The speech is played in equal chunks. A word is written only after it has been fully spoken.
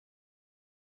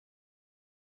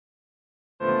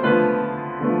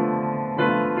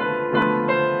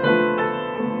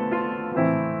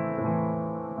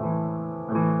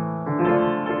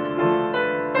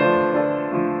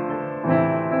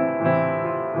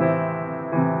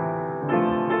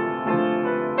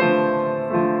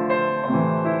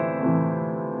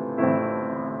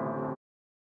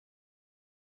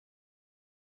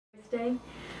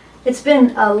It's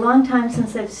been a long time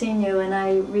since I've seen you, and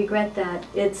I regret that.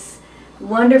 It's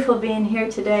wonderful being here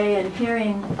today and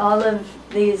hearing all of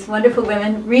these wonderful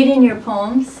women reading your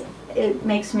poems. It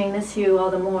makes me miss you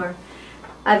all the more.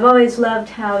 I've always loved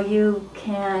how you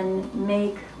can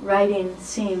make writing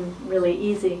seem really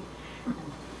easy.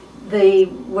 The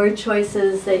word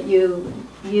choices that you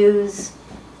use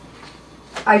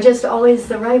are just always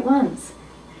the right ones.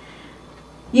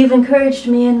 You've encouraged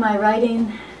me in my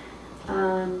writing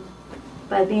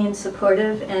by being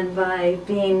supportive and by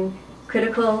being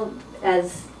critical,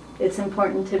 as it's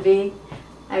important to be.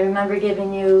 I remember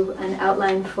giving you an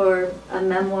outline for a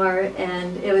memoir,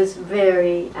 and it was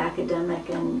very academic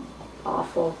and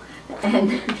awful.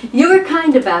 And you were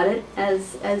kind about it,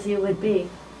 as you would be.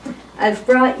 I've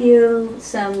brought you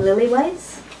some lily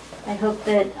whites. I hope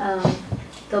that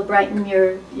they'll brighten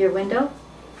your window.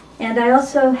 And I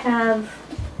also have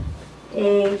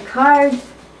a card.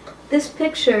 This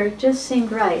picture just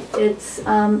seemed right. It's,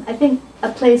 I think, a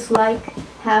place like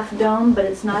Half Dome, but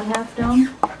it's not Half Dome.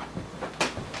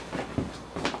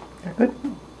 Good.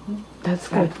 That's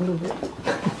good.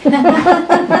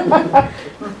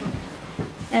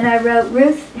 And I wrote,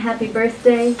 Ruth, happy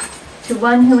birthday to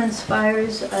one who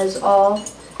inspires us all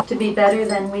to be better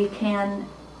than we can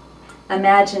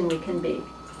imagine we can be.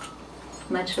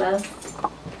 Much love,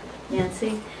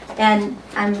 Nancy. And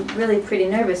I'm really pretty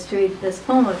nervous to read this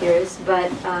poem of yours,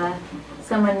 but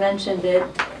someone mentioned it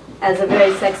as a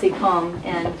very sexy poem,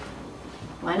 and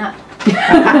why not?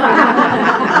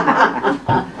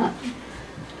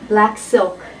 Black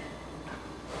silk.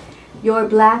 Your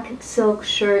black silk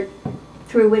shirt,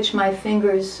 through which my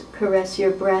fingers caress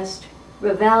your breast,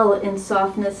 revel in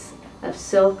softness of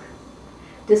silk,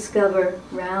 discover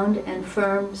round and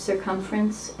firm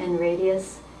circumference and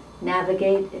radius,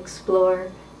 navigate,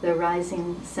 explore the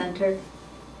rising center.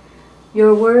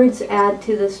 Your words add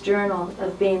to this journal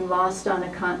of being lost on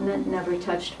a continent never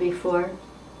touched before.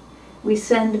 We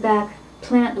send back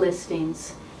plant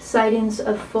listings, sightings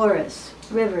of forests,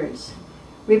 rivers,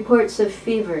 reports of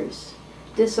fevers,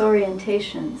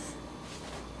 disorientations.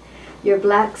 Your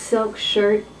black silk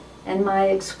shirt and my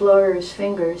explorer's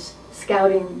fingers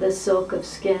scouting the silk of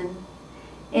skin.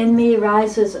 In me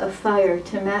rises a fire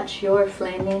to match your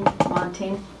flaming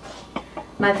wanting.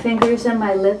 My fingers and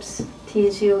my lips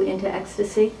tease you into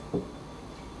ecstasy.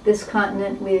 This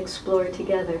continent we explore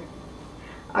together.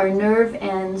 Our nerve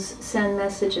ends send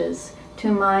messages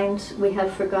to minds we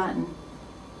have forgotten.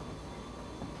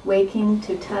 Waking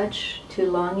to touch, to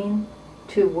longing,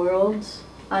 to worlds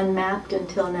unmapped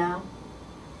until now,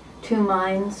 to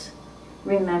minds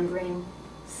remembering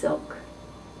silk.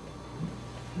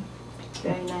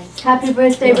 Very nice. Happy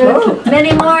birthday, Ruth.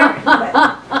 Many more.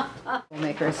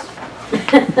 Makers.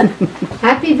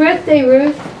 Happy birthday,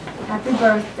 Ruth. Happy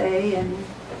birthday, and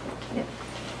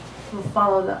we'll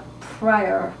follow the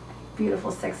prior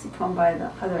beautiful sexy poem by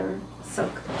the other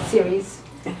silk series.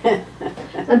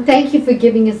 And thank you for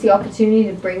giving us the opportunity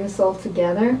to bring this all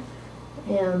together.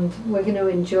 And we're going to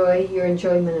enjoy your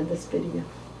enjoyment of this video.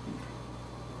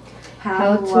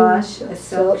 How to wash a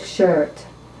silk shirt.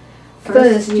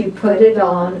 First you put it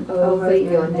on over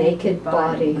your naked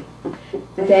body.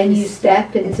 Then you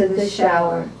step into the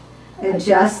shower.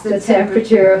 Adjust the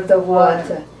temperature of the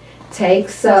water. Take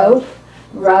soap.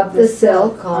 Rub the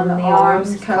silk on the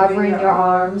arms, covering your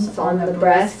arms, on the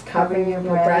breast, covering your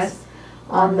breast,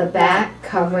 on the back,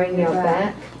 covering your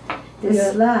back.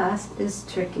 This last is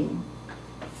tricky.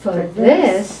 For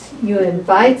this, you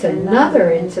invite another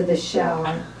into the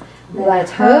shower. Let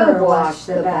her wash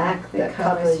the back that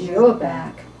covers your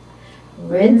back.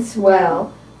 Rinse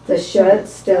well, the shirt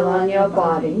still on your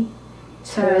body.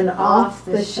 Turn off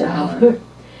the shower.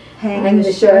 Hang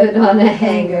the shirt on a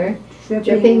hanger,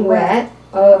 dripping wet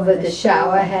over the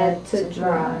shower head to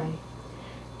dry.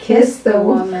 Kiss the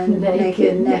woman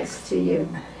naked next to you.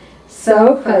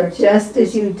 Soap her just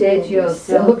as you did your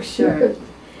silk shirt.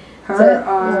 Her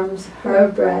arms, her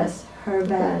breast, her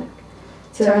back.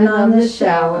 Turn on the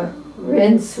shower,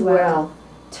 rinse well,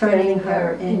 turning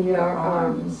her in your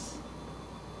arms.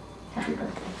 Happy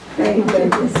birthday. Very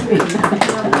good, sweet.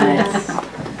 Nice.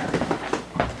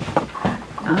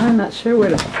 I'm not sure where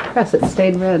to press. It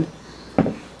stayed red.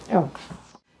 Oh.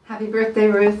 Happy birthday,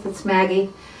 Ruth. It's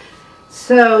Maggie.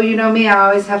 So, you know me, I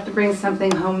always have to bring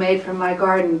something homemade from my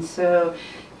garden. So,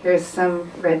 here's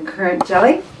some red currant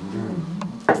jelly.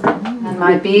 And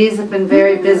my bees have been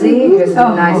very busy. Here's a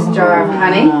nice jar of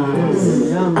honey.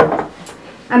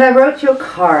 And I wrote you a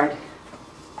card.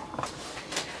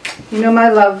 You know my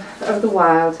love of the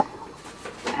wild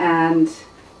and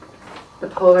the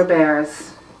polar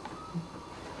bears.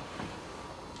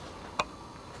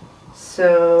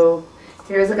 So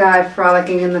here's a guy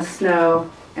frolicking in the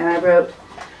snow, and I wrote,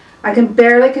 I can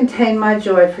barely contain my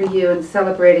joy for you in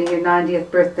celebrating your 90th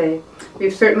birthday.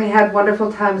 We've certainly had wonderful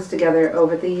times together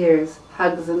over the years.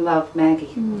 Hugs and love,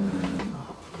 Maggie.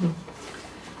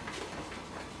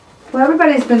 Well,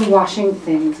 everybody's been washing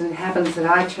things, and it happens that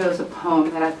I chose a poem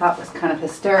that I thought was kind of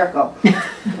hysterical.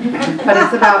 But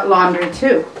it's about laundry,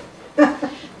 too.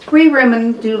 3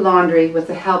 women do laundry with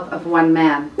the help of 1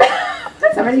 man.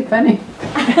 That's already funny.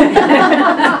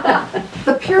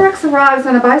 The Purex arrives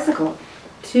on a bicycle.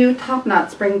 2 top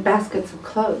knots bring baskets of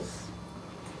clothes.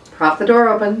 Prop the door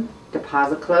open,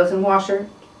 deposit clothes in washer,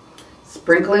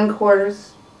 sprinkle in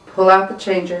quarters, pull out the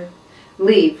changer,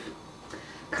 leave.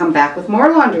 Come back with more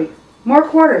laundry, more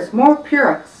quarters, more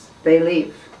Purex. They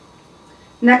leave.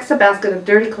 Next, a basket of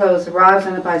dirty clothes arrives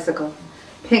on a bicycle,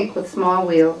 pink with small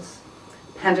wheels,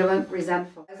 petulant,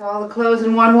 resentful. Has all the clothes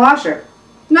in 1 washer.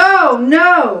 No,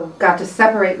 no! Got to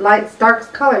separate lights, darks,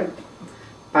 colored.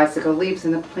 Bicycle leaves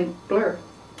in a pink blur.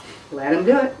 Let him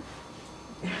do it.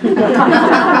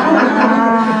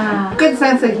 Good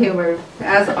sense of humor,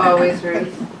 as always,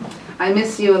 Ruth. I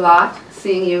miss you a lot,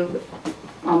 seeing you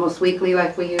almost weekly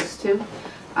like we used to.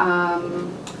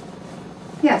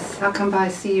 Yes, I'll come by,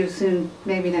 see you soon,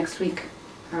 maybe next week.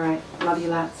 All right, love you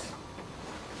lots.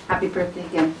 Happy birthday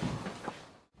again.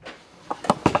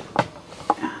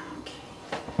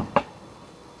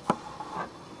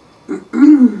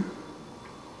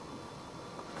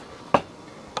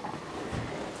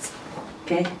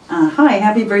 Okay. Hi,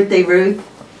 happy birthday, Ruth.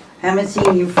 Haven't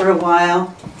seen you for a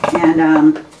while, and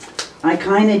I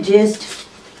kind of just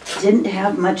didn't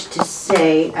have much to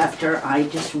say after I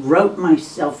just wrote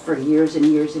myself for years and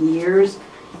years and years,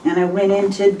 and I went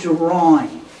into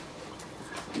drawing.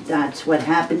 That's what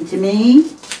happened to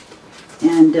me,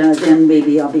 and then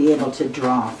maybe I'll be able to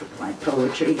draw for my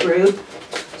poetry group.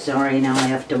 Sorry, now I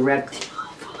have to wreck.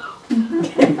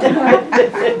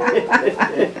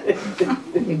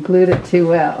 You glued it too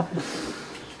well.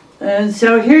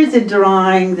 So here's a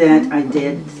drawing that I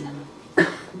did.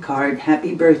 Card,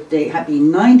 happy birthday, happy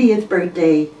 90th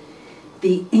birthday.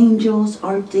 The angels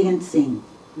are dancing.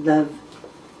 Love,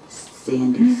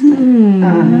 Sandy.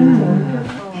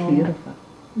 Beautiful.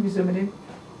 You zoom it in?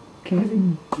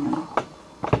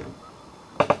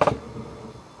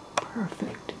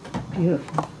 Perfect.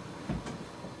 Beautiful.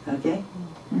 Okay.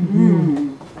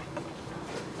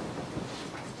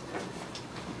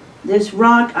 This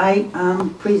rock I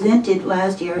presented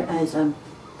last year as a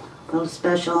little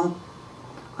special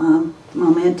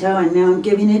memento, and now I'm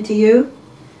giving it to you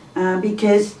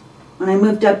because when I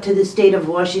moved up to the state of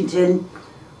Washington,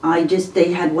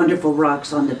 they had wonderful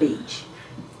rocks on the beach.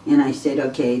 And I said,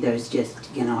 okay, there's just,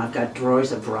 I've got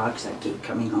drawers of rocks. I keep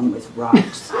coming home with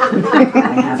rocks. I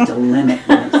have to limit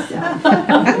myself.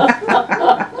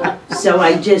 So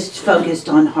I just focused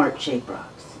on heart-shaped rocks.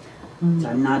 So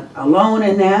I'm not alone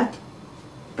in that.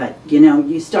 But,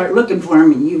 you start looking for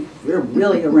them and you're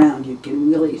really around. You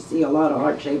can really see a lot of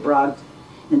heart-shaped rocks.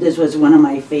 And this was one of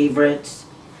my favorites.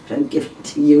 If I give it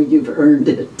to you, you've earned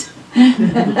it.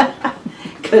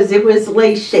 Because it was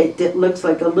lace-shaped. It looks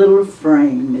like a little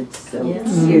frame. It's so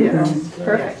cute. Yeah.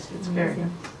 Perfect. It's very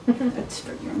good. That's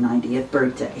for your 90th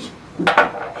birthday.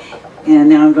 And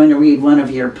now I'm going to read one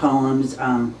of your poems.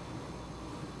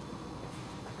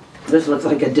 This looks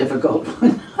like a difficult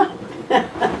one.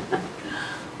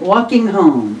 Walking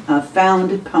Home, a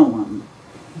found poem.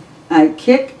 I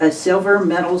kick a silver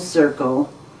metal circle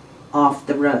off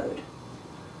the road.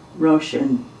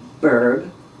 Rauschenberg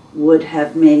would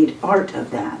have made art of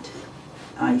that,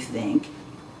 I think.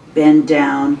 Bend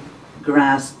down,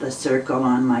 grasp the circle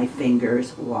on my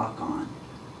fingers, walk on.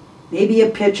 Maybe a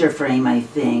picture frame, I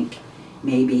think,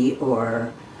 maybe,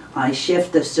 or I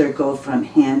shift the circle from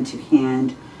hand to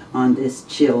hand on this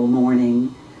chill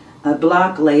morning. A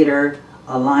block later,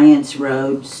 Alliance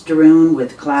Road strewn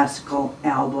with classical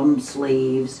album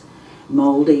sleeves,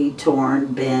 moldy, torn,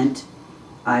 bent,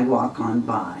 I walk on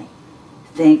by.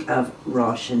 Think of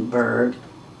Rauschenberg.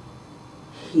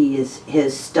 His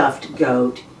stuffed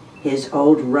goat, his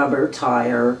old rubber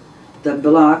tire, the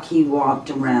block he walked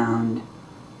around.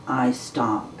 I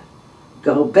stop,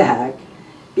 go back,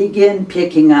 begin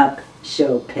picking up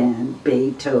Chopin,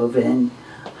 Beethoven,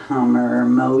 Hummer,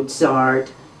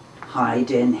 Mozart,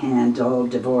 Haydn, Handel,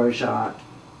 Dvorak.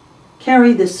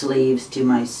 Carry the sleeves to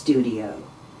my studio.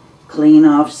 Clean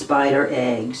off spider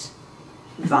eggs,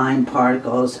 fine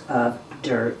particles of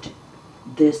dirt.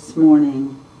 This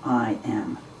morning I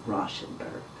am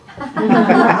Rauschenberg.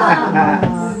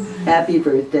 Happy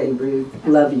birthday, Ruth.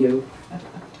 Love you.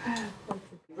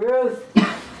 Ruth,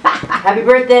 happy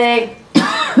birthday.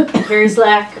 Here's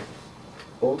luck.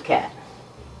 Old cat.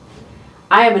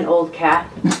 I am an old cat.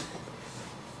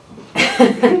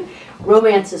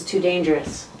 Romance is too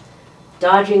dangerous.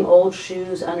 Dodging old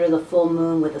shoes under the full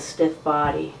moon with a stiff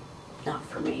body. Not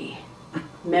for me.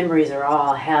 Memories are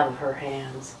all I have of her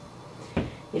hands.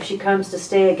 If she comes to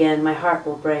stay again, my heart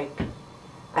will break.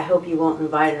 I hope you won't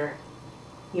invite her.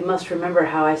 You must remember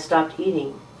how I stopped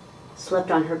eating,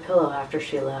 slept on her pillow after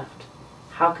she left.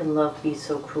 How can love be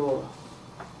so cruel?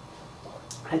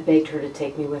 I begged her to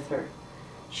take me with her.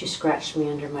 She scratched me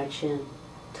under my chin,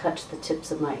 touched the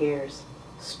tips of my ears,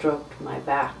 stroked my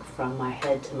back from my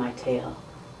head to my tail.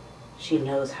 She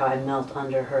knows how I melt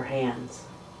under her hands.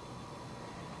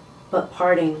 But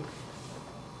parting,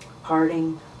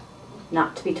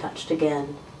 not to be touched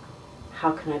again,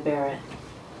 how can I bear it?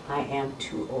 I am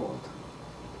too old.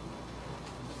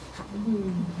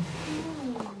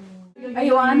 Are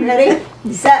you on? Ready?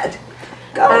 Set.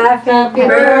 Go. Happy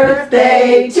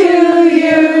Birthday to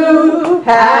you.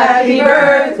 Happy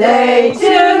birthday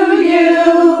to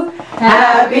you.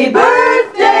 Happy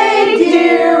birthday,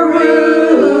 dear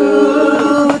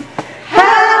Ruth.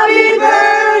 Happy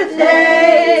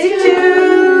birthday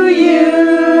to you.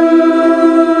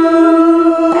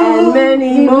 And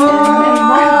many more.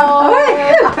 All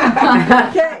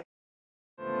right.